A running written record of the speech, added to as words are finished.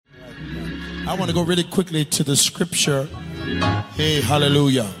I want to go really quickly to the scripture. Hey,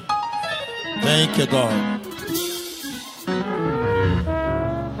 hallelujah. Thank you, God.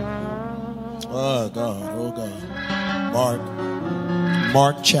 Oh, God. Oh, God.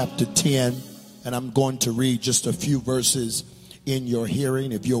 Mark chapter 10. And I'm going to read just a few verses in your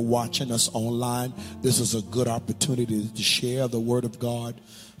hearing. If you're watching us online, this is a good opportunity to share the word of God.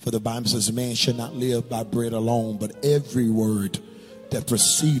 For the Bible says, man should not live by bread alone, but every word that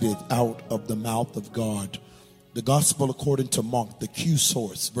proceeded out of the mouth of God. The gospel according to Mark, the Q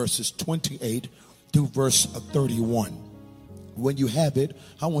source, verses 28 through verse 31. When you have it,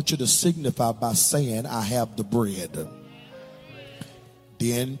 I want you to signify by saying, I have the bread.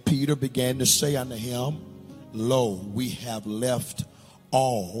 Then Peter began to say unto him, lo, we have left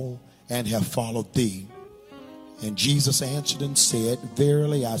all and have followed thee. And Jesus answered and said,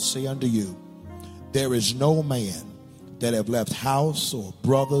 verily I say unto you, there is no man that have left house or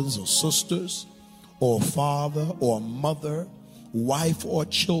brothers or sisters or father or mother, wife or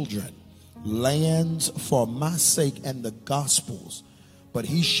children, lands for my sake and the gospel's, but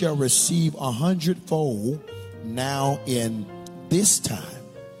he shall receive 100-fold now in this time,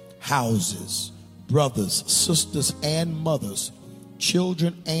 houses, brothers, sisters, and mothers,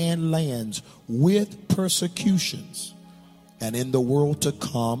 children, and lands, with persecutions, and in the world to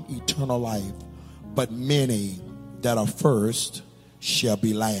come eternal life. But many that are first shall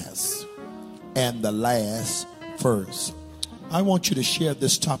be last, and the last first. I want you to share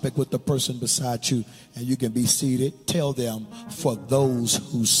this topic with the person beside you, and you can be seated. Tell them, for those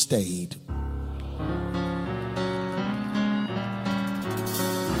who stayed.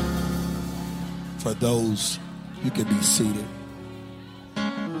 For those, you can be seated.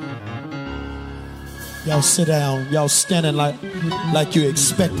 Y'all sit down. Y'all standing like you're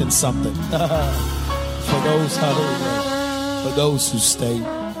expecting something. For those, hallelujah. For those who stayed.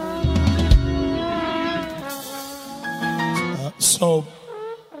 So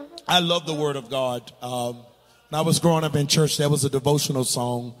I love the word of God. When I was growing up in church, there was a devotional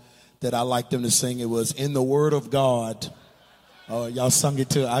song that I liked them to sing. It was, in the word of God. Oh, y'all sung it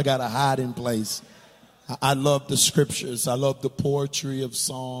too. I got a hiding place. I love the scriptures. I love the poetry of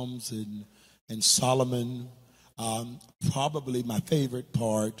Psalms and Solomon. Probably my favorite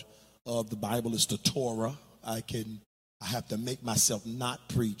part of the Bible is the Torah. I have to make myself not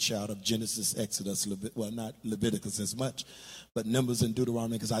preach out of Genesis, Exodus, not Leviticus as much, but Numbers and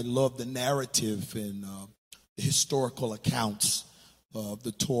Deuteronomy, because I love the narrative and the historical accounts of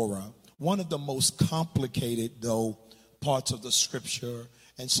the Torah. One of the most complicated, though, parts of the scripture,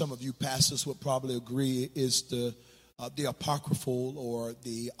 and some of you pastors would probably agree, is the apocryphal or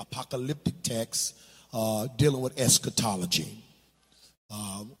the apocalyptic text dealing with eschatology.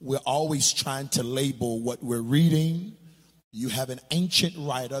 We're always trying to label what we're reading. You have an ancient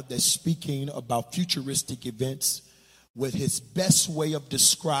writer that's speaking about futuristic events with his best way of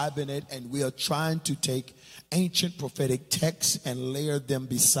describing it, and we are trying to take ancient prophetic texts and layer them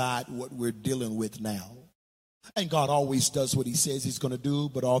beside what we're dealing with now. And God always does what he says he's going to do,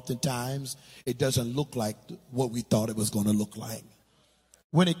 but oftentimes it doesn't look like what we thought it was going to look like.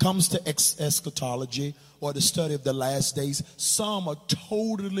 When it comes to eschatology or the study of the last days, some are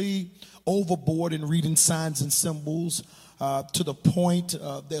totally overboard in reading signs and symbols to the point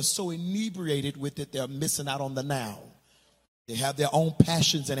they're so inebriated with it, they're missing out on the now. They have their own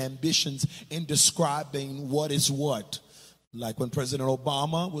passions and ambitions in describing what is what. Like when President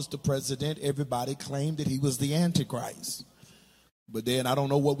Obama was the president, everybody claimed that he was the Antichrist. But then I don't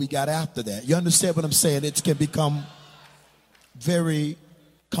know what we got after that. You understand what I'm saying? It can become very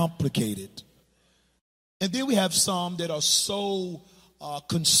complicated. And then we have some that are so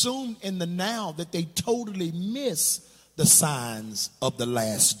consumed in the now that they totally miss the signs of the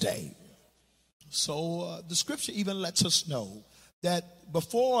last day. So the scripture even lets us know that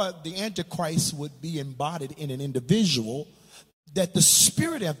before the Antichrist would be embodied in an individual, that the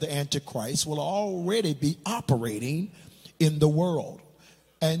spirit of the Antichrist will already be operating in the world.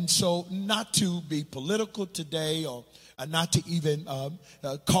 And so not to be political today or not to even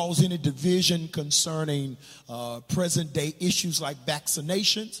cause any division concerning present day issues like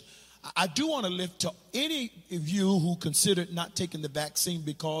vaccinations, I do want to lift to any of you who considered not taking the vaccine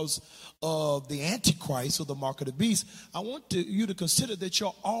because of the Antichrist or the mark of the beast. I want you to consider that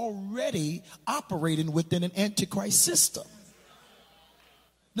you're already operating within an Antichrist system.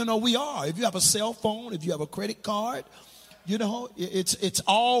 No, we are. If you have a cell phone, if you have a credit card, you know, it's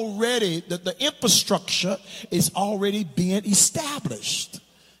already, the infrastructure is already being established.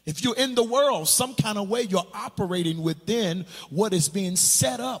 If you're in the world, some kind of way, you're operating within what is being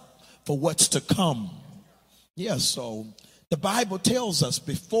set up for what's to come. Yeah, so The Bible tells us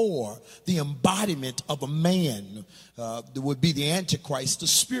before the embodiment of a man that would be the Antichrist, the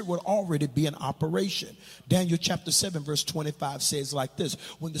Spirit would already be in operation. Daniel chapter 7 verse 25 says like this: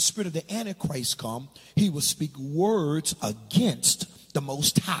 when the Spirit of the Antichrist come, he will speak words against the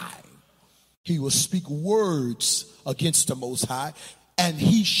Most High. He will speak words against the Most High, and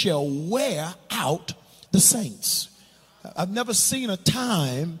he shall wear out the saints. I've never seen a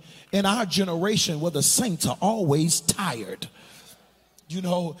time in our generation where the saints are always tired. You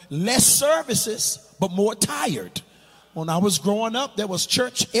know, less services, but more tired. When I was growing up, there was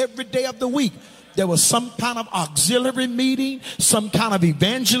church every day of the week. There was some kind of auxiliary meeting, some kind of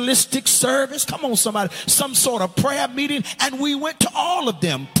evangelistic service. Come on, somebody. Some sort of prayer meeting. And we went to all of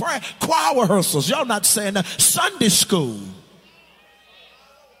them. Prayer, choir rehearsals. Y'all not saying that. Sunday school.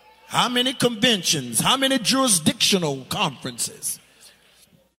 How many conventions? How many jurisdictional conferences?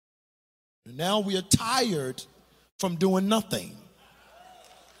 Now we are tired from doing nothing.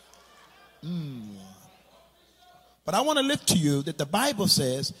 But I want to lift to you that the Bible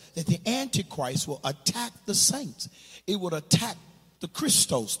says that the Antichrist will attack the saints. It will attack the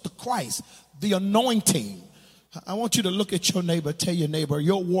Christos, the Christ, the anointing. I want you to look at your neighbor, tell your neighbor,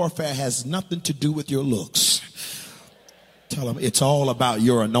 your warfare has nothing to do with your looks. Tell them it's all about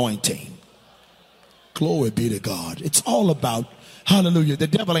your anointing. Glory be to God. It's all about, hallelujah. The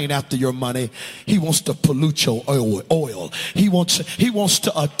devil ain't after your money. He wants to pollute your oil. He wants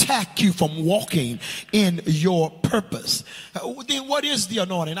to attack you from walking in your purpose. Then what is the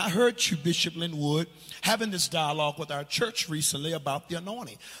anointing? I heard you, Bishop Linwood, having this dialogue with our church recently about the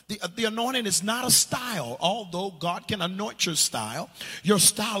anointing. The anointing is not a style. Although God can anoint your style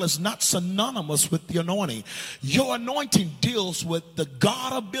is not synonymous with the anointing. Your anointing deals with the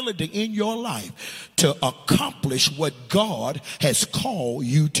God ability in your life to accomplish what God has called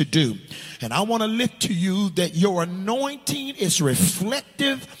you to do. And I want to lift to you that your anointing is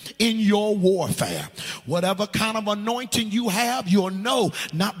reflective in your warfare. Whatever kind of anointing you have, you'll know,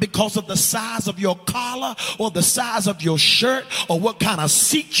 not because of the size of your collar or the size of your shirt or what kind of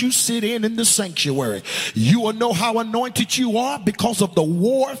seat you sit in the sanctuary. You will know how anointed you are because of the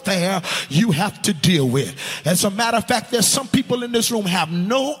warfare you have to deal with. As a matter of fact, there's some people in this room have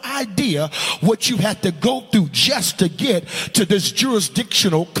no idea what you had to go through just to get to this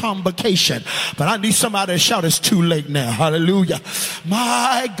jurisdictional convocation. But I need somebody to shout, it's too late now. Hallelujah.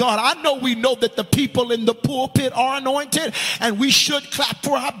 My God, I know we know that the people in the pulpit are anointed, and we should clap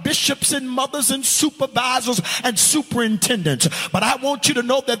for our bishops and mothers and supervisors and superintendents. But I want you to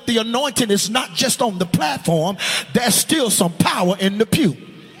know that the anointing is not just on the platform. There's still some power in the pew.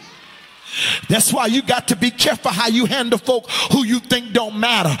 That's why you got to be careful how you handle folk who you think don't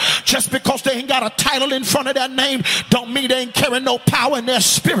matter. Just because they ain't got a title in front of their name don't mean they ain't carrying no power in their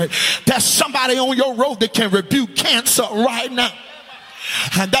spirit. There's somebody on your road that can rebuke cancer right now.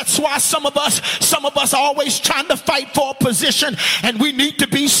 And that's why some of us are always trying to fight for a position, and we need to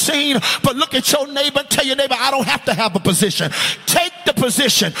be seen. But look at your neighbor, tell your neighbor, I don't have to have a position. Take the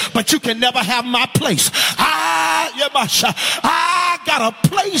position, but you can never have my place. I got a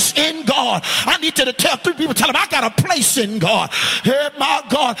place in God. I need you to tell 3 people, tell them I got a place in God. Hey, my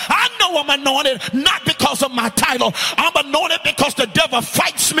God, I know I'm anointed not because of my title. I'm anointed because the devil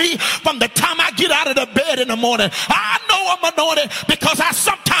fights me from the time I get out of the bed in the morning. I know I'm anointed because I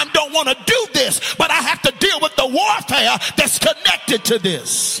sometimes don't want to do this, but I have to deal with the warfare that's connected to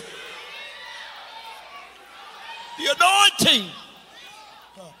this. The anointing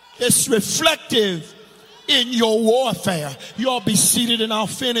is reflective in your warfare. You all be seated and I'll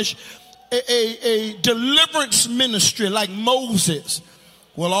finish. A deliverance ministry like Moses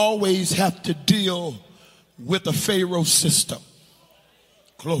will always have to deal with the Pharaoh system.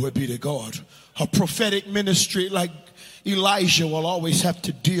 Glory be to God. A prophetic ministry like Elijah will always have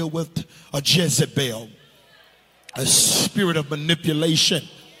to deal with a Jezebel, a spirit of manipulation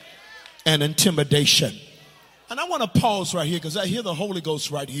and intimidation. And I want to pause right here because I hear the Holy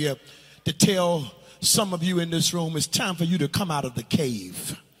Ghost right here to tell some of you in this room it's time for you to come out of the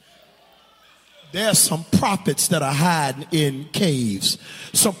cave. There are some prophets that are hiding in caves.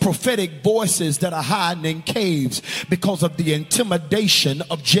 Some prophetic voices that are hiding in caves because of the intimidation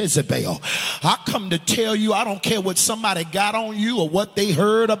of Jezebel. I come to tell you, I don't care what somebody got on you or what they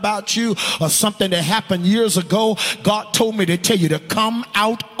heard about you or something that happened years ago. God told me to tell you to come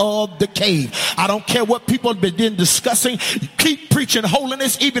out of the cave. I don't care what people have been discussing. Keep preaching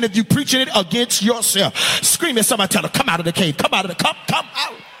holiness even if you're preaching it against yourself. Scream at somebody, tell them, come out of the cave. Come out of the, come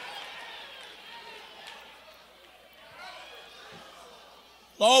out.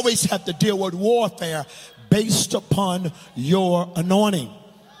 Always have to deal with warfare based upon your anointing.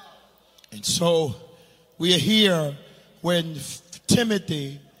 And so we are here when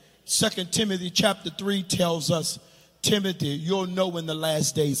Timothy, 2 Timothy chapter 3 tells us, Timothy, you'll know when the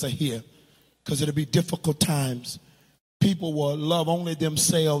last days are here, because it'll be difficult times. People will love only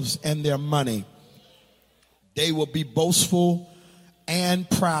themselves and their money. They will be boastful and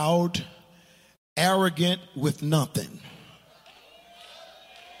proud, arrogant with nothing.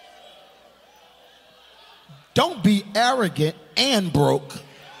 Don't be arrogant and broke.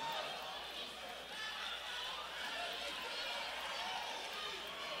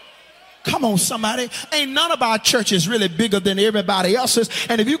 Come on, somebody. Ain't none of our churches really bigger than everybody else's.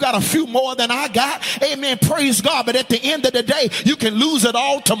 And if you got a few more than I got, amen, praise God. But at the end of the day, you can lose it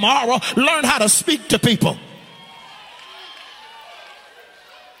all tomorrow. Learn how to speak to people.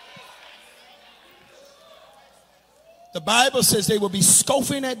 The Bible says they will be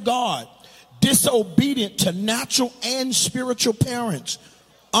scoffing at God, disobedient to natural and spiritual parents,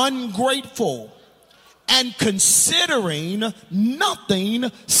 ungrateful, and considering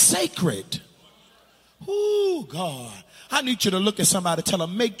nothing sacred. Ooh, God. I need you to look at somebody, tell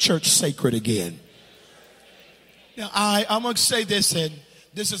them, make church sacred again. Now, I'm going to say this, and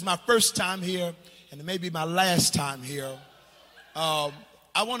this is my first time here, and it may be my last time here. I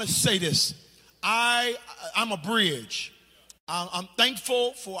want to say this. I'm a bridge. I'm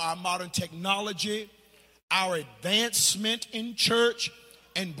thankful for our modern technology, our advancement in church,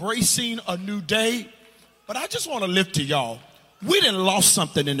 embracing a new day. But I just want to lift to y'all, we done lost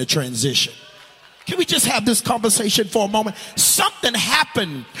something in the transition. Can we just have this conversation for a moment? Something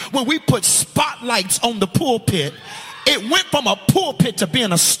happened when we put spotlights on the pulpit. It went from a pulpit to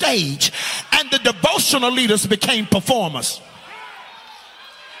being a stage, and the devotional leaders became performers.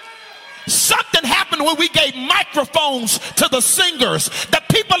 Something happened when we gave microphones to the singers. The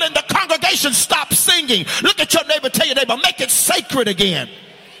people in the congregation stopped singing. Look at your neighbor, tell your neighbor, make it sacred again.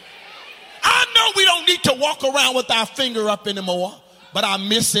 I know we don't need to walk around with our finger up anymore, but I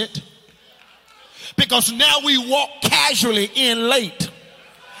miss it. Because now we walk casually in late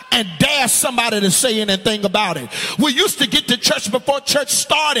and dare somebody to say anything about it. We used to get to church before church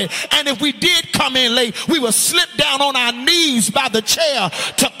started, and if we did come in late, we would slip down on our knees by the chair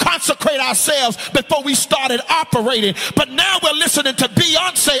to consecrate ourselves before we started operating. But now we're listening to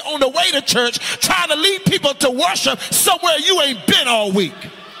Beyonce on the way to church, trying to lead people to worship somewhere you ain't been all week.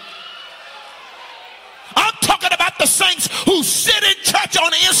 I'm talking about the saints who sit in church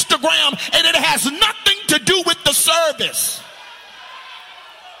on Instagram and it has nothing to do with the service.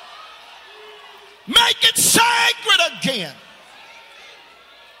 Make it sacred again.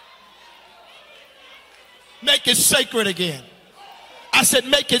 Make it sacred again. I said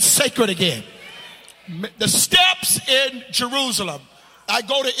make it sacred again. The steps in Jerusalem. I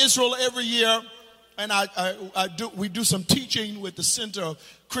go to Israel every year, and we do some teaching with the Center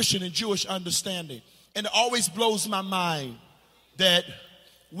of Christian and Jewish Understanding. And it always blows my mind that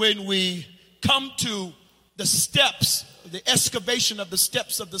when we come to the steps, the excavation of the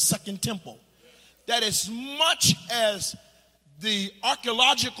steps of the Second Temple, that as much as the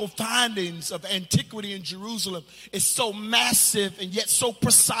archaeological findings of antiquity in Jerusalem is so massive and yet so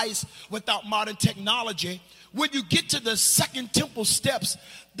precise without modern technology, when you get to the Second Temple steps,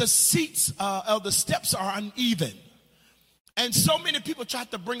 the seats of the steps are uneven. And so many people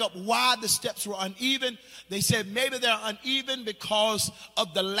tried to bring up why the steps were uneven. They said maybe they're uneven because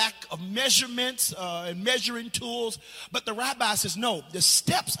of the lack of measurements and measuring tools. But the rabbi says, no, the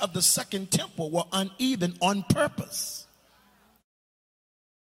steps of the Second Temple were uneven on purpose.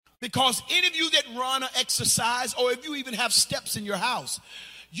 Because any of you that run or exercise, or if you even have steps in your house,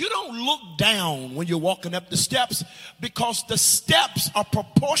 you don't look down when you're walking up the steps, because the steps are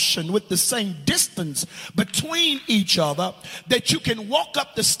proportioned with the same distance between each other that you can walk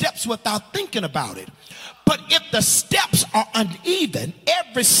up the steps without thinking about it. But if the steps are uneven,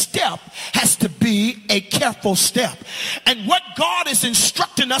 every step has to be a careful step. And what God is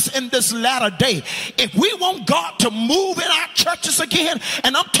instructing us in this latter day, if we want God to move in our churches again,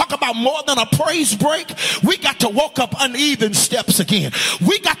 and I'm talking about more than a praise break, we got to walk up uneven steps again.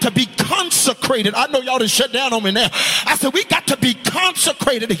 We got to be consecrated. I know y'all done shut down on me now. I said we got to be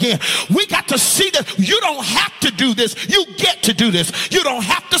consecrated again. We got to see that you don't have to do this. You get to do this. You don't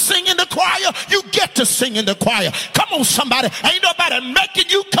have to sing in the choir. You get to sing in the choir. Come on, somebody. Ain't nobody making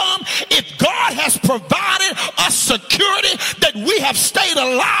you come. If God has provided us security that we have stayed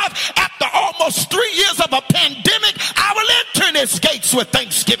alive after almost 3 years of a pandemic, I will enter in its gates with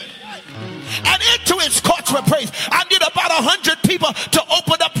thanksgiving and into its courts with praise. I need about 100 people to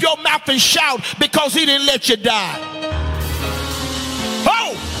open up your mouth and shout, because he didn't let you die.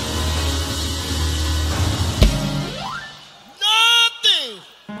 Oh! Nothing.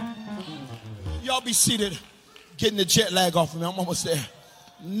 Y'all be seated. Getting the jet lag off of me. I'm almost there.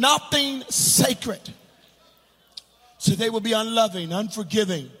 Nothing sacred. So they will be unloving,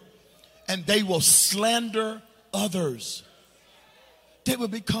 unforgiving, and they will slander others. They will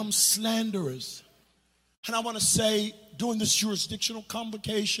become slanderers. And I want to say, during this jurisdictional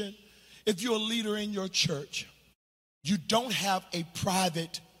convocation, if you're a leader in your church, you don't have a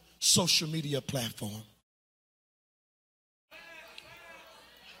private social media platform.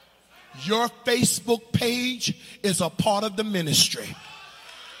 Your Facebook page is a part of the ministry.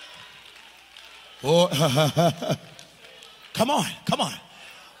 Oh, come on.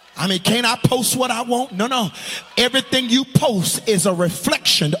 I mean, can't I post what I want? No. Everything you post is a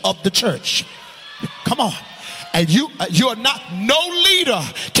reflection of the church. Come on. And you're not, no leader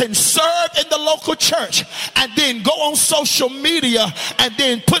can serve in the local church and then go on social media and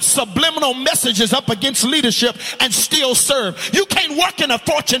then put subliminal messages up against leadership and still serve. You can't work in a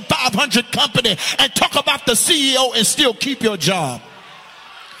Fortune 500 company and talk about the CEO and still keep your job.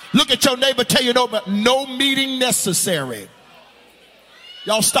 Look at your neighbor, tell you no meeting necessary.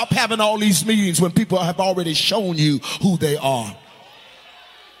 Y'all stop having all these meetings when people have already shown you who they are.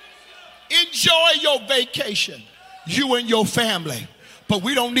 Enjoy your vacation, you and your family, but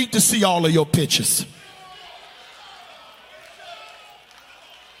we don't need to see all of your pictures.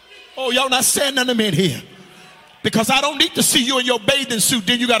 Oh, y'all not saying nothing to me in here. Because I don't need to see you in your bathing suit,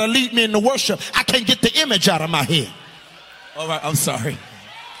 then you got to lead me into worship. I can't get the image out of my head. All right, I'm sorry.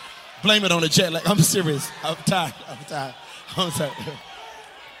 Blame it on the jet lag. I'm serious. I'm tired. I'm sorry.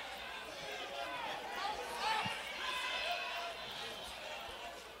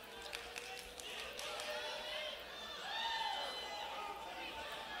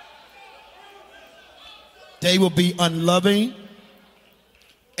 They will be unloving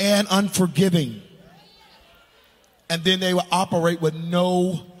and unforgiving. And then they will operate with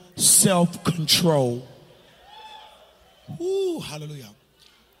no self-control. Ooh, hallelujah.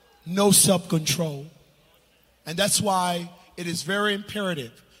 No self-control. And that's why it is very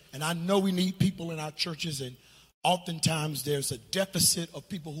imperative. And I know we need people in our churches, and oftentimes there's a deficit of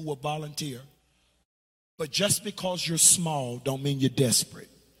people who will volunteer. But just because you're small don't mean you're desperate.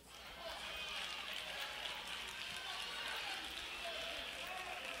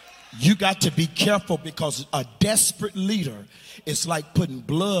 You got to be careful, because a desperate leader is like putting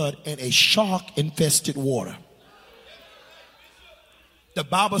blood in a shark-infested water. The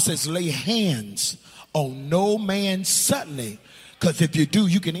Bible says lay hands on no man suddenly, because if you do,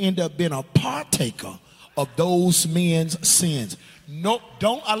 you can end up being a partaker of those men's sins. No,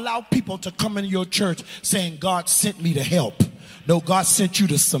 don't allow people to come into your church saying, God sent me to help. No, God sent you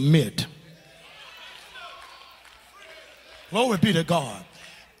to submit. Glory be to God.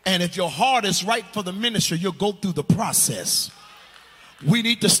 And if your heart is right for the ministry, you'll go through the process. We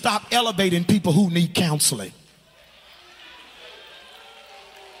need to stop elevating people who need counseling.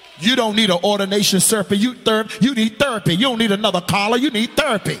 You don't need an ordination therapy. You need therapy. You don't need another collar. You need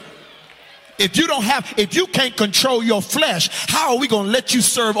therapy. If you can't control your flesh, how are we going to let you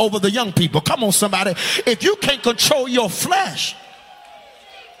serve over the young people? Come on, somebody. If you can't control your flesh,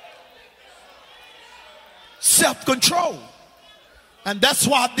 self-control. And that's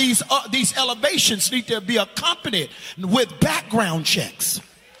why these elevations need to be accompanied with background checks.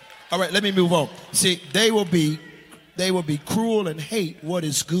 All right, let me move on. See, they will be cruel and hate what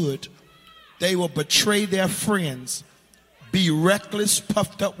is good. They will betray their friends, be reckless,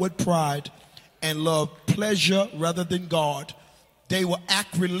 puffed up with pride, and love pleasure rather than God. They will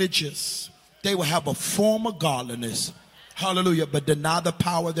act religious. They will have a form of godliness. Hallelujah, but deny the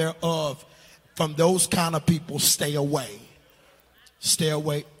power thereof. From those kind of people, stay away. Stay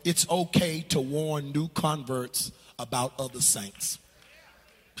away. It's okay to warn new converts about other saints.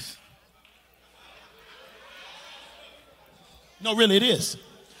 No, really, it is.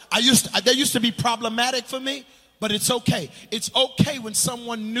 They used to be problematic for me, but it's okay. It's okay when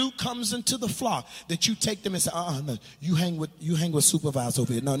someone new comes into the flock that you take them and say, no, you hang with supervisor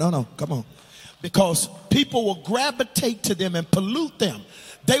over here. No, come on. Because people will gravitate to them and pollute them.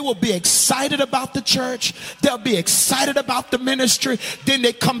 They will be excited about the church. They'll be excited about the ministry. Then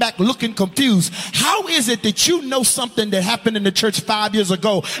they come back looking confused. How is it that you know something that happened in the church 5 years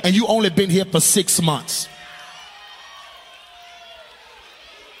ago and you only been here for 6 months?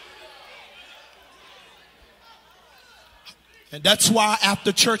 And that's why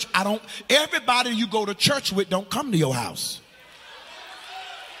after church, everybody you go to church with don't come to your house.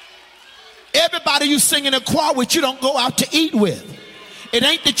 Everybody you sing in a choir with, you don't go out to eat with. It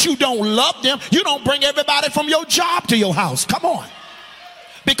ain't that you don't love them. You don't bring everybody from your job to your house. Come on.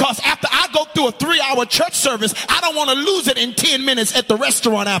 Because after I go through a 3-hour church service, I don't want to lose it in 10 minutes at the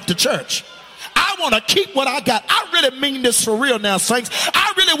restaurant after church. I want to keep what I got. I really mean this for real now, saints.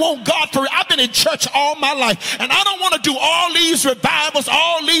 I really want God for real. I've been in church all my life, and I don't want to do all these revivals,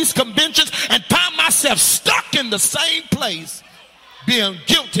 all these conventions, and find myself stuck in the same place, being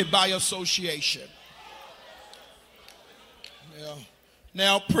guilty by association.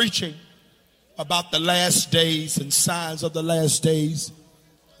 Now preaching about the last days and signs of the last days,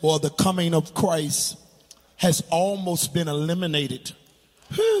 or the coming of Christ, has almost been eliminated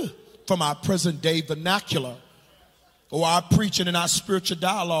from our present day vernacular or our preaching and our spiritual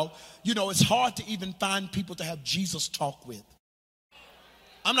dialogue. You know, it's hard to even find people to have Jesus talk with.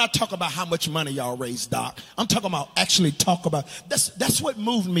 I'm not talking about how much money y'all raise, Doc. I'm talking about actually talk about. That's what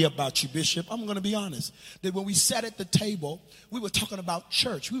moved me about you, Bishop. I'm going to be honest. That when we sat at the table, we were talking about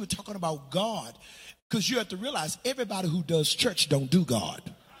church. We were talking about God. Because you have to realize everybody who does church don't do God.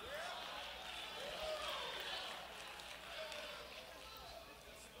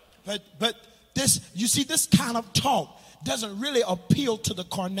 But this, you see, this kind of talk doesn't really appeal to the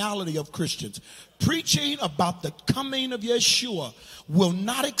carnality of Christians. Preaching about the coming of Yeshua will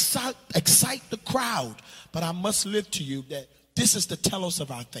not excite the crowd, but I must live to you that this is the telos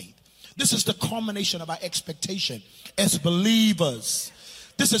of our faith. This is the culmination of our expectation as believers.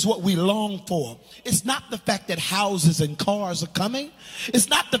 This is what we long for. It's not the fact that houses and cars are coming. It's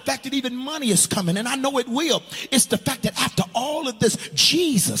not the fact that even money is coming, and I know it will. It's the fact that after all of this,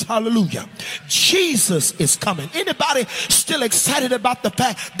 Jesus, hallelujah, Jesus is coming. Anybody still excited about the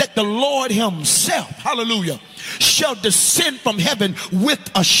fact that the Lord himself, hallelujah, shall descend from heaven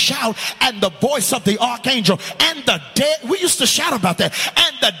with a shout and the voice of the archangel, and the dead, we used to shout about that,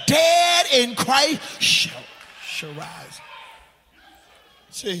 and the dead in Christ shall rise.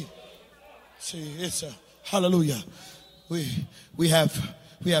 See, it's a hallelujah. We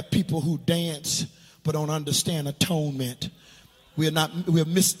have people who dance but don't understand atonement. We're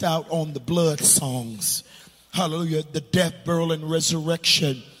missed out on the blood songs. Hallelujah. The death, burial, and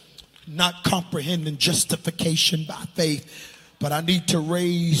resurrection, not comprehending justification by faith. But I need to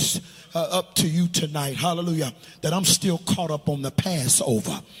raise up to you tonight, hallelujah, that I'm still caught up on the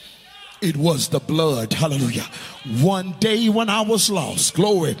Passover. It was the blood, hallelujah. One day when I was lost,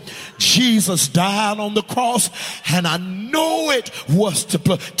 glory, Jesus died on the cross, and I know it was the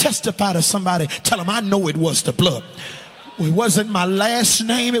blood. Testify to somebody, tell them I know it was the blood. It wasn't my last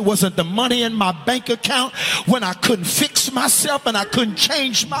name. It wasn't the money in my bank account when I couldn't fix myself and I couldn't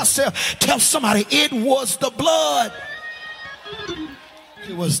change myself. Tell somebody it was the blood.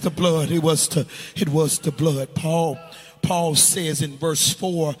 It was the blood. It was the blood. Paul says in verse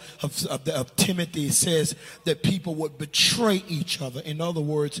 4 of Timothy, it says that people would betray each other. In other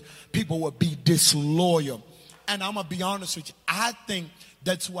words, people would be disloyal. And I'm going to be honest with you. I think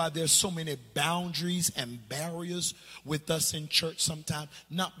that's why there's so many boundaries and barriers with us in church sometimes.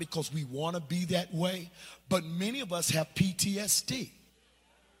 Not because we want to be that way, but many of us have PTSD.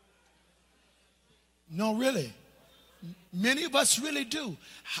 No, really. Many of us really do.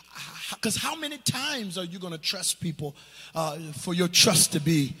 Because how many times are you going to trust people for your trust to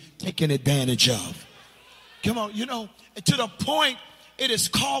be taken advantage of? Come on, you know, to the point it has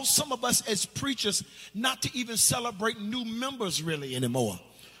caused some of us as preachers not to even celebrate new members really anymore.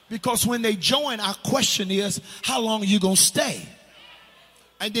 Because when they join, our question is, how long are you going to stay?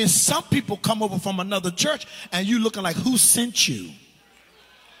 And then some people come over from another church and you looking like, who sent you?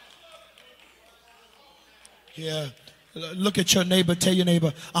 Yeah. Look at your neighbor, tell your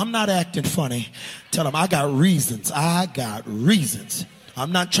neighbor, I'm not acting funny. Tell them, I got reasons. I got reasons.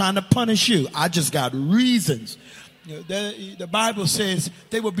 I'm not trying to punish you. I just got reasons. You know, the Bible says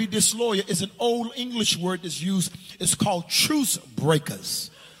they will be disloyal. It's an old English word that's used. It's called truce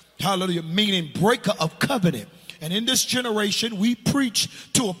breakers. Hallelujah, meaning breaker of covenant. And in this generation, we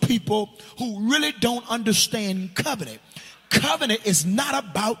preach to a people who really don't understand covenant. Covenant is not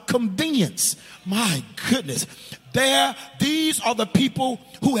about convenience. My goodness. These are the people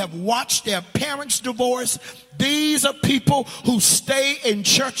who have watched their parents divorce. These are people who stay in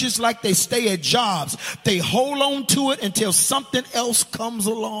churches like they stay at jobs. They hold on to it until something else comes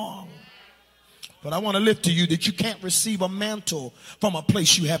along. But I want to lift to you that you can't receive a mantle from a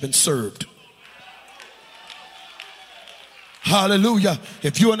place you haven't served. Hallelujah.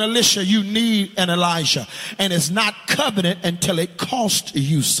 If you're an Elisha, you need an Elijah. And it's not covenant until it costs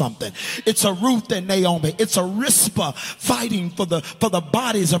you something. It's a Ruth and Naomi. It's a Rizpah fighting for the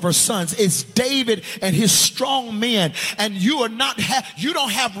bodies of her sons. It's David and his strong men. And you don't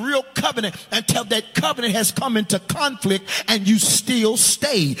have real covenant until that covenant has come into conflict and you still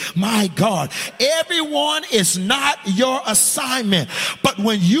stay. My God, everyone is not your assignment. But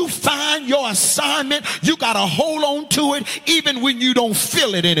when you find your assignment, you got to hold on to it even when you don't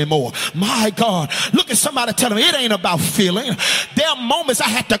feel it anymore. My God, look at somebody, tell them it ain't about feeling. There are moments I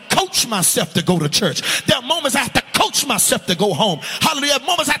had to coach myself to go to church. There are moments I have to coach myself to go home. Hallelujah. There are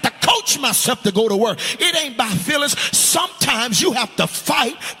moments I have to coach myself to go to work. It ain't by feelings. Sometimes you have to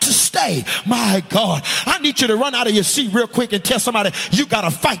fight to stay. My God, I need you to run out of your seat real quick and tell somebody you got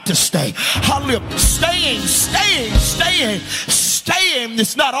to fight to stay. Hallelujah. Staying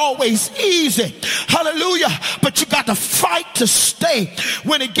is not always easy. Hallelujah. But you got to fight to stay.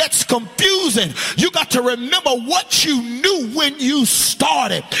 When it gets confusing, you got to remember what you knew when you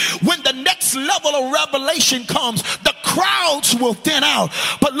started. When the next level of revelation comes, the crowds will thin out.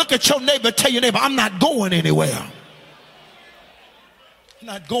 But look at your neighbor, tell your neighbor, I'm not going anywhere. I'm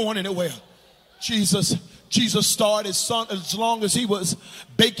not going anywhere. Jesus started as long as he was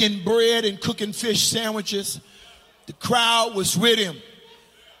baking bread and cooking fish sandwiches. The crowd was with him.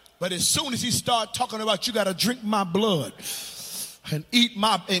 But as soon as he started talking about you got to drink my blood and eat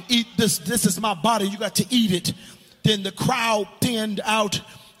this is my body, you got to eat it, then the crowd thinned out.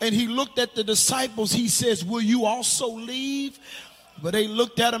 And he looked at the disciples. He says, will you also leave? But they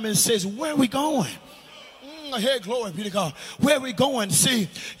looked at him and says, where are we going? Hey, glory be to God. Where are we going? See,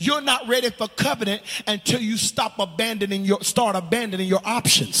 you're not ready for covenant until you start abandoning your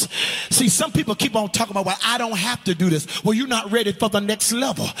options. See, some people keep on talking about, well, I don't have to do this. Well, you're not ready for the next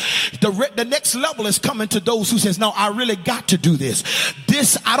level. The next level is coming to those who says, no, I really got to do this.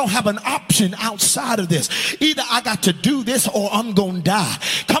 I don't have an option outside of this. Either I got to do this or I'm going to die.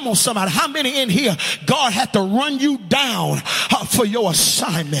 Come on, somebody. How many in here, God had to run you down for your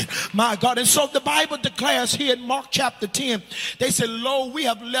assignment? My God. And so the Bible declares here in Mark chapter 10, they said, lo, we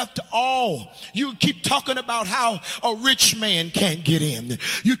have left all. You keep talking about how a rich man can't get in.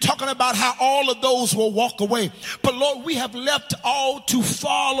 You're talking about how all of those will walk away. But Lord, we have left all to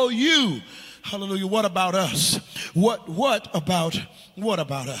follow you. Hallelujah. What about us? What about us? What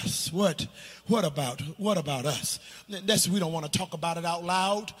about us? We don't want to talk about it out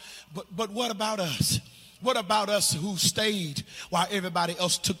loud, but what about us? What about us who stayed while everybody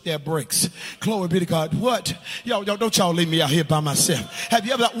else took their breaks? Glory be to God. What? Y'all, don't y'all leave me out here by myself. Have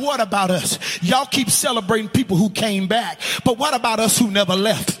you ever, what about us? Y'all keep celebrating people who came back, but what about us who never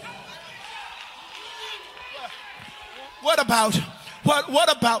left? What about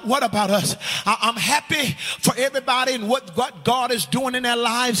us? I'm happy for everybody and what God is doing in their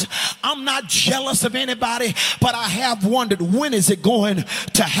lives. I'm not jealous of anybody, but I have wondered, when is it going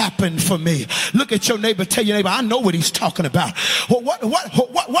to happen for me? Look at your neighbor, tell your neighbor, I know what he's talking about. Well,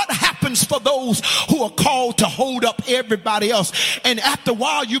 what happens for those who are called to hold up everybody else? And after a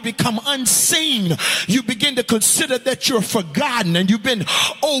while, you become unseen. You begin to consider that you're forgotten and you've been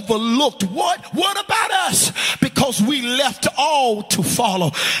overlooked. What about us? Because we left all to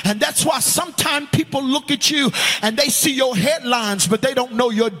follow. And that's why sometimes people look at you and they see your headlines, but they don't know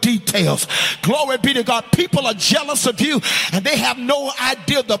your details. Glory be to God. People are jealous of you and they have no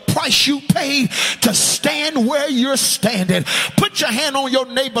idea the price you paid to stand where you're standing. Put your hand on your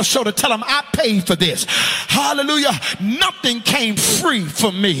neighbor's shoulder. Tell them, I paid for this. Hallelujah. Nothing came free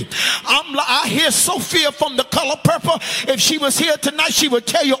for me. I hear Sophia from The Color Purple. If she was here tonight, she would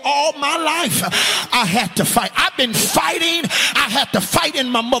tell you all my life I had to fight. I've been fighting. I had to fight in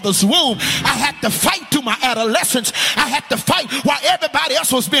my mother's womb. I had to fight through my adolescence. I had to fight while everybody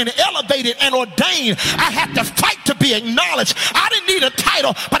else was being elevated and ordained. I had to fight to be acknowledged. I didn't need a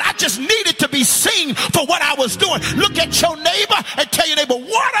title, but I just needed to be seen for what I was doing. Look at your neighbor and tell your neighbor,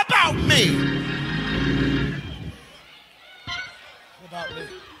 what about me? What about me?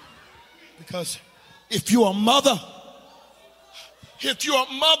 Because if you're a mother,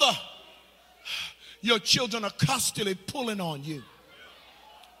 your children are constantly pulling on you.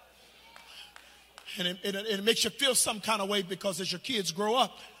 And it makes you feel some kind of way, because as your kids grow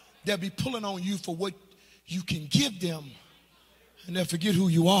up, they'll be pulling on you for what you can give them, and they'll forget who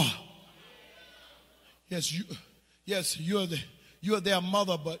you are. Yes, you're their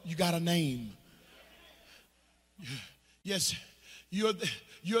mother, but you got a name. Yes, you're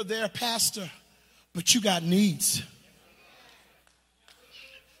their pastor, but you got needs.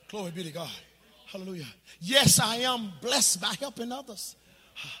 Glory be to God. Hallelujah. Yes, I am blessed by helping others,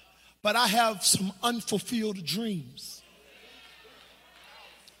 but I have some unfulfilled dreams.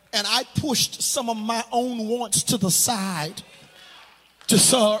 And I pushed some of my own wants to the side to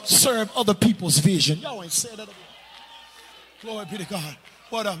serve other people's vision. Y'all ain't said that. Glory be to God.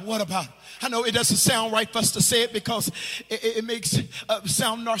 What about? I know it doesn't sound right for us to say it, because it makes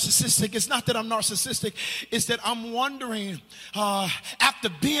sound narcissistic. It's not that I'm narcissistic. It's that I'm wondering, after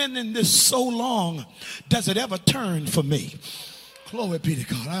being in this so long, does it ever turn for me? Glory be to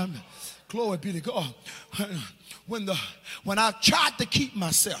God. Glory be to God. When I tried to keep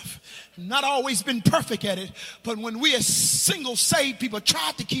myself, not always been perfect at it, but when we as single saved people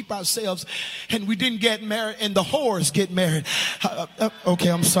tried to keep ourselves and we didn't get married and the whores get married. Okay,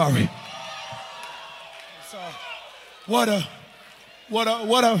 I'm sorry. What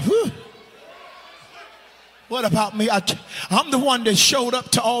about me? I'm the one that showed up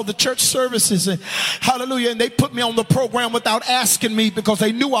to all the church services and hallelujah. And they put me on the program without asking me because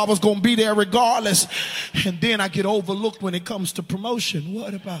they knew I was going to be there regardless. And then I get overlooked when it comes to promotion.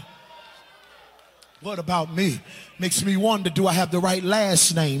 What about me? Makes me wonder, do I have the right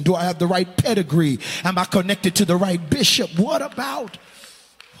last name? Do I have the right pedigree? Am I connected to the right bishop? What about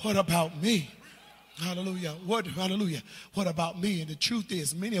me? Hallelujah. What about me? And the truth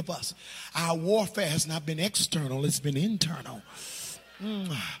is, many of us, our warfare has not been external, it's been internal.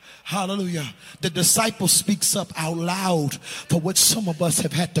 Hallelujah. The disciple speaks up out loud for what some of us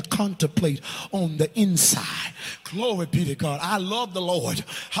have had to contemplate on the inside. Glory be to God. I love the Lord.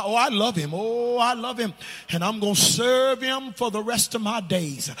 Oh, I love him. Oh, I love him. And I'm going to serve him for the rest of my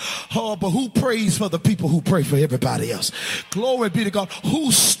days. Oh, but who prays for the people who pray for everybody else? Glory be to God.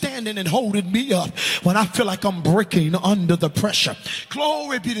 Who's standing and holding me up when I feel like I'm breaking under the pressure?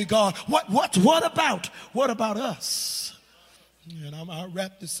 Glory be to God. What about us? And I'll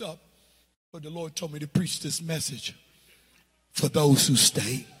wrap this up. But the Lord told me to preach this message for those who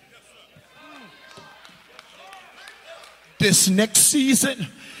stay. This next season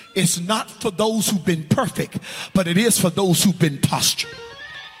is not for those who've been perfect, but it is for those who've been postured.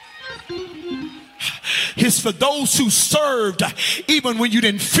 It's for those who served even when you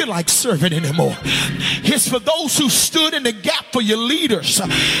didn't feel like serving anymore. It's for those who stood in the gap for your leaders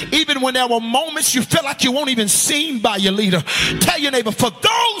even when there were moments you felt like you weren't even seen by your leader. Tell your neighbor, for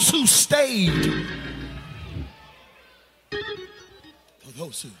those who stayed. For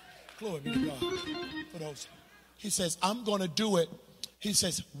those who, glory be to God. For those, he says, I'm going to do it. He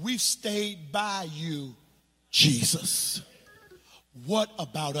says, we've stayed by you, Jesus. What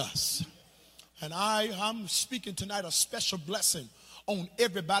about us? And I'm speaking tonight a special blessing on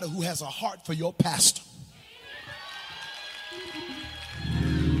everybody who has a heart for your pastor.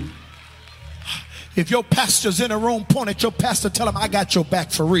 If your pastor's in a room, point at your pastor, tell him, I got your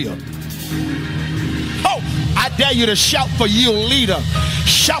back for real. Oh, I dare you to shout for your leader.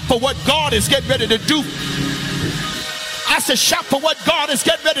 Shout for what God is getting ready to do. I said, shout for what God is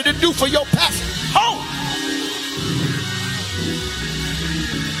getting ready to do for your pastor. Oh!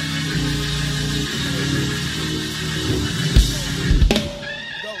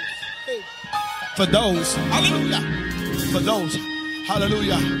 For those, hallelujah, for those,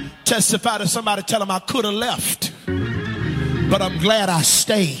 hallelujah, testify to somebody, tell them I could have left, but I'm glad I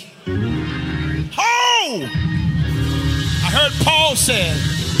stayed. Oh, I heard Paul say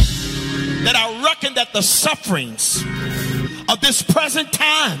that I reckon that the sufferings of this present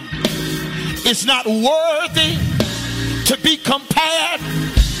time is not worthy to be compared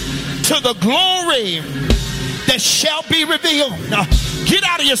to the glory that shall be revealed. Now, get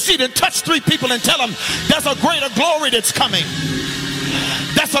out of your seat and touch 3 people and tell them there's a greater glory that's coming.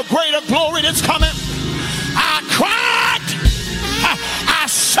 There's a greater glory that's coming. I cried, I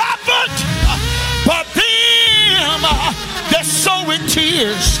suffered, but them that sow in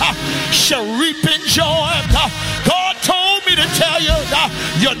tears shall reap in joy. God told me to tell you,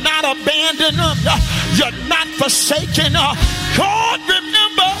 you're not abandoned, you're not forsaken. God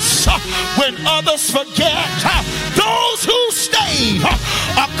remembers when others forget. Those who stayed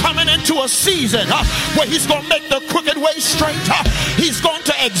are coming into a season where he's going to make the crooked way straight. He's going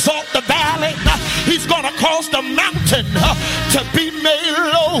to exalt the valley. He's going to cause the mountain to be made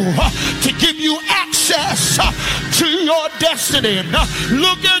low, to give you access to your destiny.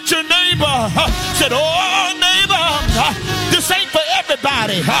 Look at your neighbor. Said, oh neighbor, this ain't for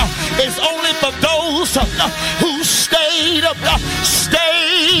everybody. It's only for those who stayed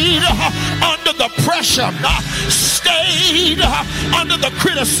under the pressure, stayed under the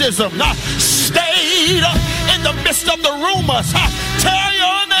criticism, stayed in the midst of the rumors. Tell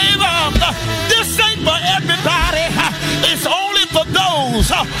your neighbor, this ain't for everybody. It's only for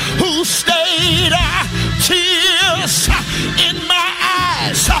those who stayed. Tears in my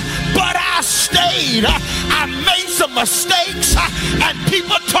eyes, but I stayed. I made some mistakes and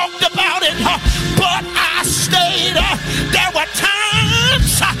people talked about it, but I stayed. There were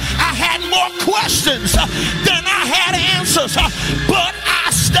times I had more questions than I had answers, but I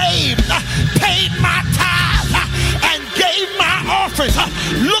stayed. Paid my tithe and gave my offerings.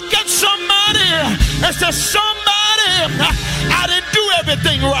 Look at somebody and say, somebody, I didn't do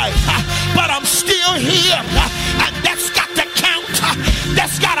everything right, but I'm still here. And that's got to count.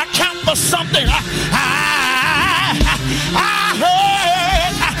 That's got to count for something. I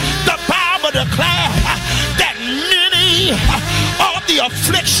heard the Bible declare that many of the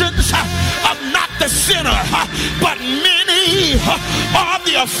afflictions of not the sinner, but many are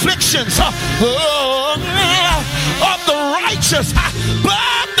the afflictions of the righteous.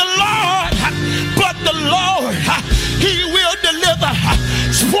 But the Lord, he will deliver.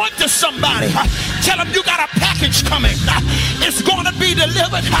 Point to somebody. Tell them you got a package coming. It's going to be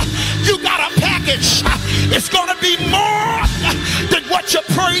delivered. You got a package. It's going to be more than what you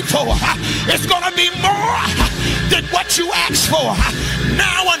prayed for. It's going to be more than what you asked for.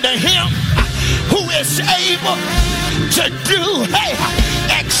 Now unto him who is able to do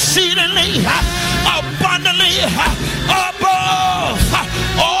exceedingly abundantly above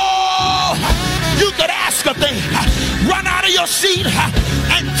all you could ask a thing. Run out of your seat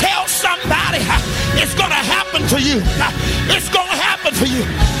and tell somebody it's going to happen to you. It's going to happen for you.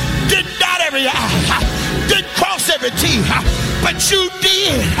 Didn't dot every I, didn't cross every T, but you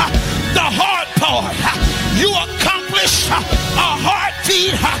did the hard part. You accomplished a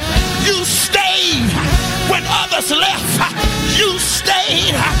heartbeat. You stayed when others left. You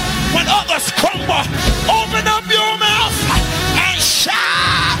stayed when others crumbled. Open up your mouth and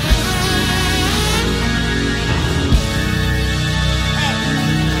shout.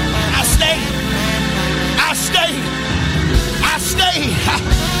 I stayed.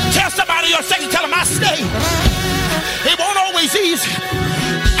 Tell somebody your second, tell them I stayed. It won't always easy.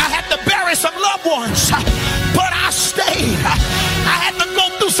 I had to bury some loved ones, but I stayed. I had to go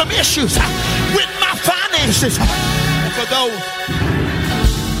through some issues with my finances. And for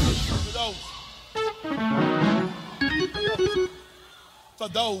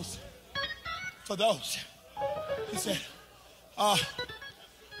those, he said,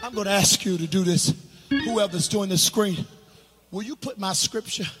 I'm going to ask you to do this. Whoever's doing the screen, will you put my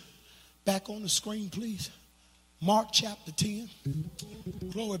scripture back on the screen, please? Mark chapter 10.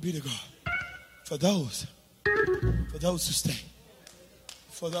 Glory be to God. For those who stay.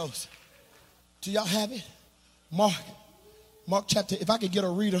 For those. Do y'all have it? Mark chapter, if I could get a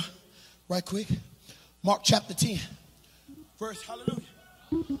reader right quick. Mark chapter 10.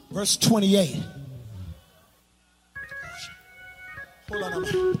 Verse 28. Hold on.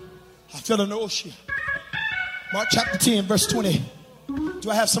 I feel an ocean. Mark chapter 10, verse 20. Do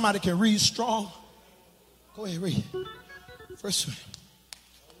I have somebody that can read strong? Go ahead, read. Verse 20.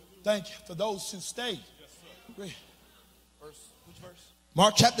 Thank you. For those who stayed. Read. Which verse?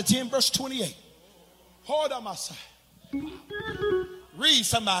 Mark chapter 10, verse 28. Hold on my side. Read,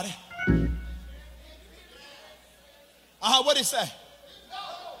 somebody. What did it say?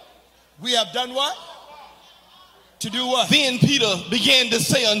 We have done what? To do what? Then Peter began to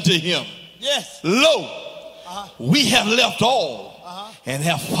say unto him, yes. Lo, we have left all and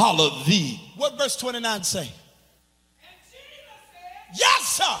have followed thee. What verse 29 say? Yes,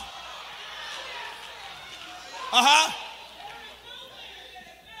 sir.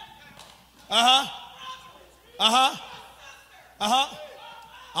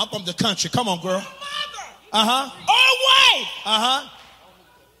 I'm from the country. Come on, girl. Or wife.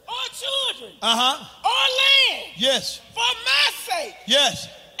 Or children. Or land. Yes. For my sake. Yes.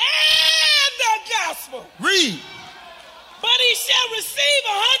 And the gospel. Read. But he shall receive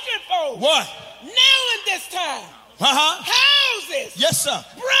 100-fold. What? Now in this time. Houses. Yes, sir.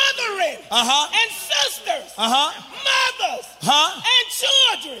 Brethren. And sisters. Mothers. And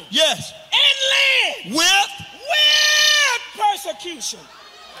children. Yes. And land. With persecution.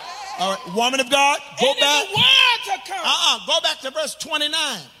 All right, woman of God, go back. The world to come. Go back to verse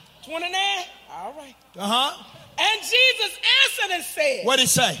 29. 29? All right. And Jesus answered and said, what did he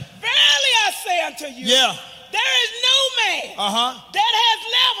say? Verily I say unto you, there is no man that has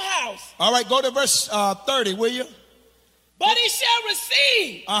left house. All right, go to verse 30, will you? But he shall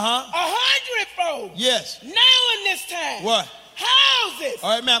receive 100-fold. Yes. Now in this time. What? Houses.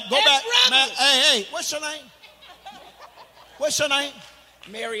 All right, ma'am, go back. Ma'am, hey, what's your name? What's your name?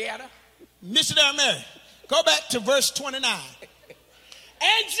 Marietta. Missionary Mary. Go back to verse 29.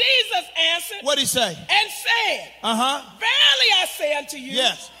 And Jesus answered. What did he say? And said, Verily I say unto you,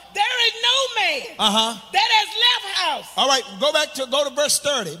 yes, there is no man that has left house. All right, go to verse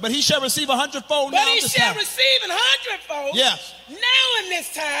 30. But he shall receive 100-fold. But he shall receive 100-fold. Yes. Now in this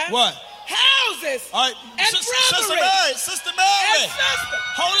time. What? Houses. All right. And Sister Mary. Sister Mary. And sister.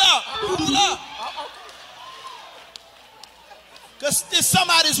 Hold up. Because there's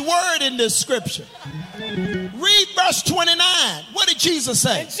somebody's word in this scripture. Read verse 29. What did Jesus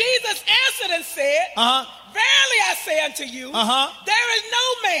say? And Jesus answered and said, Verily I say unto you, there is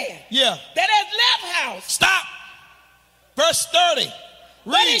no man that has left house. Stop. Verse 30.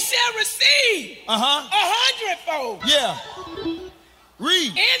 But he shall receive 100-fold. Yeah. Read.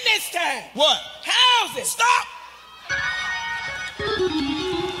 In this time. What? Houses. Stop.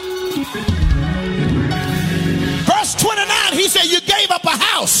 Verse 29, he said, you gave up a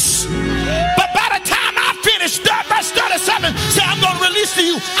house. But by the time I finish, verse 37 said, I'm going to release to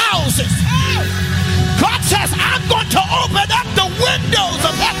you houses. God says, I'm going to open up the windows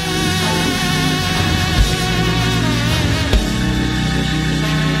of heaven.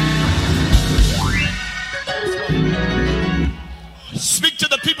 Speak to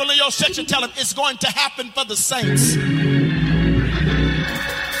the people in your section. Tell them it's going to happen for the saints.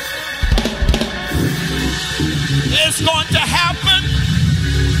 It's going to happen.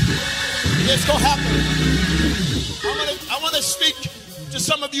 It's going to happen. I want to speak to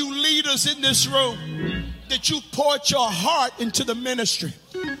some of you leaders in this room that you poured your heart into the ministry.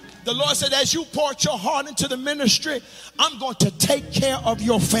 The Lord said, as you poured your heart into the ministry, I'm going to take care of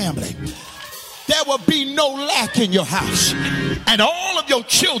your family. There will be no lack in your house, and all of your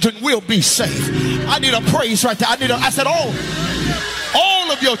children will be safe. I need a praise right there. I said all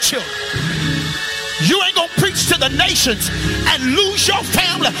of your children. You ain't gonna preach to the nations and lose your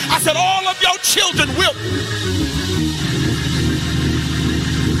family. I said all of your children will.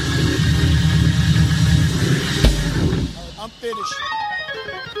 I'm finished.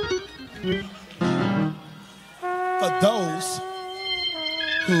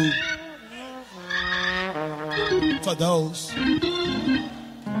 For those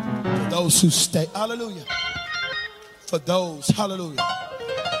who stay, hallelujah. For those, hallelujah.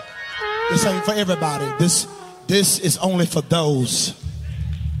 This ain't for everybody. This is only for those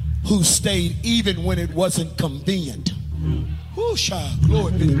who stayed even when it wasn't convenient.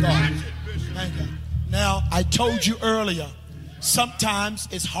 Glory be to God. Thank you. Now, I told you earlier, sometimes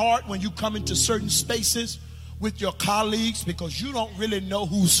it's hard when you come into certain spaces with your colleagues because you don't really know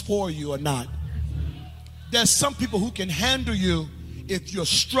who's for you or not. There's some people who can handle you if you're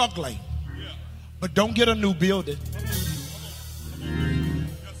struggling, but don't get a new building.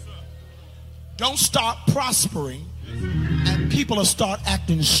 Don't start prospering and people will start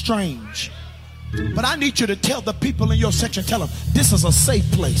acting strange. But I need you to tell the people in your section, tell them this is a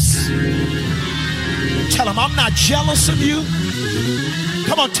safe place. Tell them I'm not jealous of you.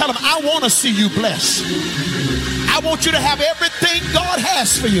 Come on, tell them I want to see you blessed. I want you to have everything God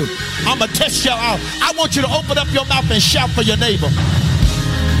has for you. I'm going to test you out. I want you to open up your mouth and shout for your neighbor.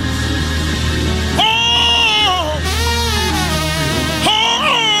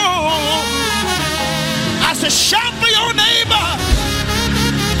 I said, shout for your neighbor.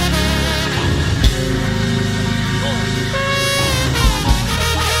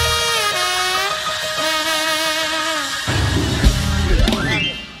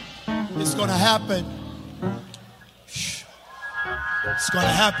 It's going to happen. It's going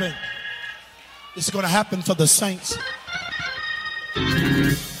to happen. It's going to happen for the saints.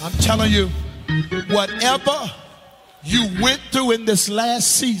 I'm telling you, whatever you went through in this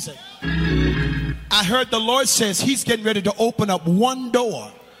last season, I heard the Lord says he's getting ready to open up one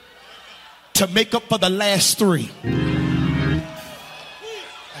door to make up for the last three.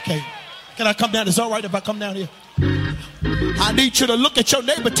 Okay. Can I come down? Is it all right if I come down here? I need you to look at your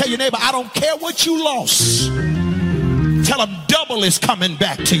neighbor. Tell your neighbor, I don't care what you lost. Tell them double is coming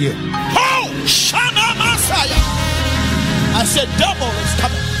back to you. Oh, Shana Messiah. I said double is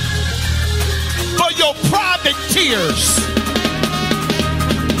coming. For your private tears.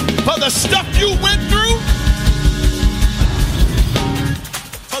 For the stuff you went through.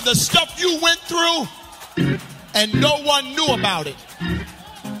 For the stuff you went through and no one knew about it.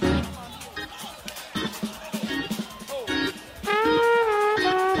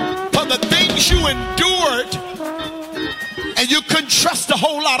 For the things you endured and you couldn't trust a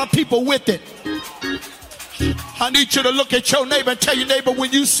whole lot of people with it. I need you to look at your neighbor and tell your neighbor,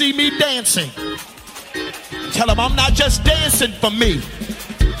 when you see me dancing, tell them I'm not just dancing for me.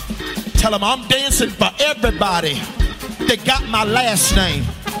 Tell them I'm dancing for everybody that got my last name.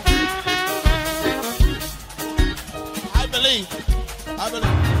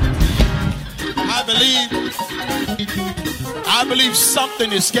 I believe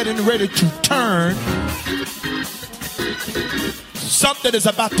something is getting ready to turn. Something is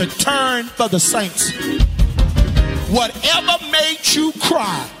about to turn for the saints. Whatever made you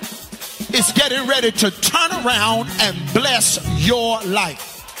cry is getting ready to turn around and bless your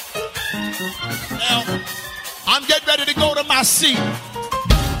life. Now, I'm getting ready to go to my seat,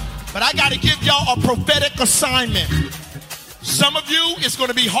 but I got to give y'all a prophetic assignment. Some of you, it's going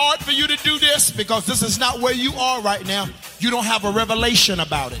to be hard for you to do this because this is not where you are right now. You don't have a revelation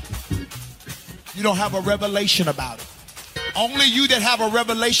about it. You don't have a revelation about it. Only you that have a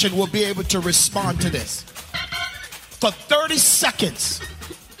revelation will be able to respond to this. For 30 seconds,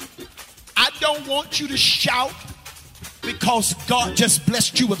 I don't want you to shout because God just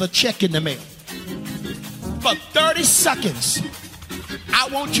blessed you with a check in the mail. For 30 seconds, I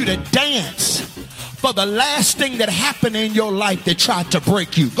want you to dance for the last thing that happened in your life that tried to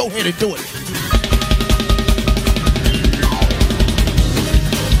break you. Go ahead and do it.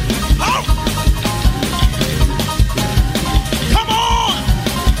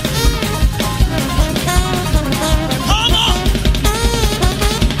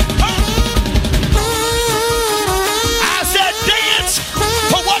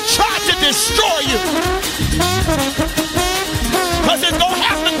 Destroy you. Because it's going to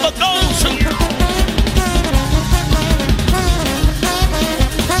happen for those who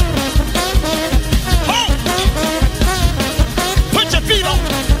put your feet on.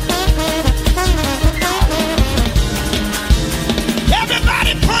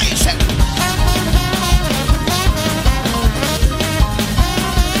 Everybody praise him.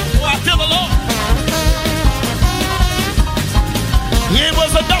 Oh, I feel the Lord. It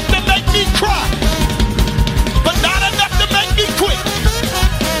was enough to make me cry, but not enough to make me quit.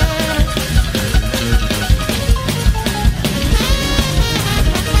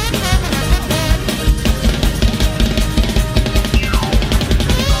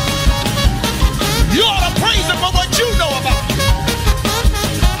 You ought to praise him for what you know about.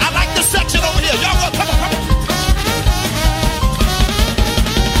 I like this section over here. Y'all go, come on, come on.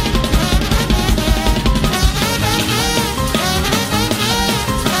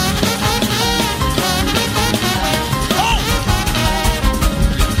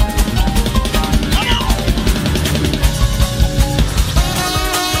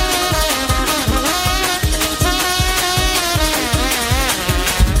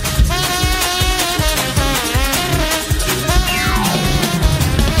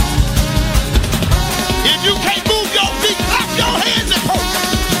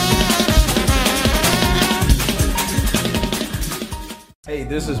 Hey,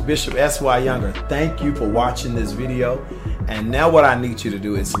 this is Bishop S.Y. Younger. Thank you for watching this video. And now what I need you to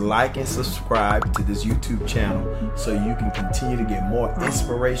do is like and subscribe to this YouTube channel so you can continue to get more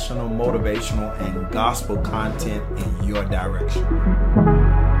inspirational, motivational, and gospel content in your direction.